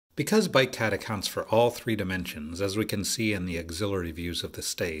Because BikeCAD accounts for all three dimensions, as we can see in the auxiliary views of the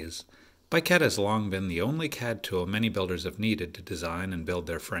stays, BikeCAD has long been the only CAD tool many builders have needed to design and build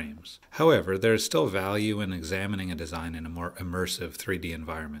their frames. However, there is still value in examining a design in a more immersive 3D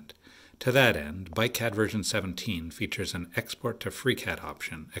environment. To that end, BikeCAD version 17 features an Export to FreeCAD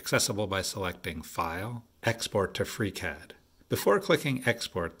option, accessible by selecting File, Export to FreeCAD. Before clicking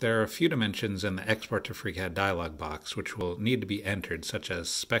Export, there are a few dimensions in the Export to FreeCAD dialog box which will need to be entered, such as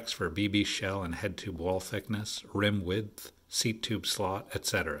specs for BB shell and head tube wall thickness, rim width, seat tube slot,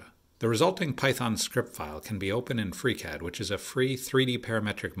 etc. The resulting Python script file can be opened in FreeCAD, which is a free 3D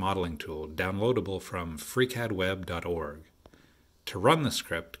parametric modeling tool downloadable from freecadweb.org. To run the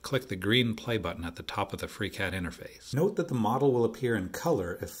script, click the green play button at the top of the FreeCAD interface. Note that the model will appear in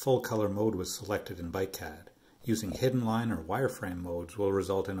color if full color mode was selected in BikeCAD. Using hidden line or wireframe modes will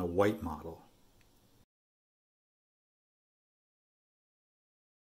result in a white model.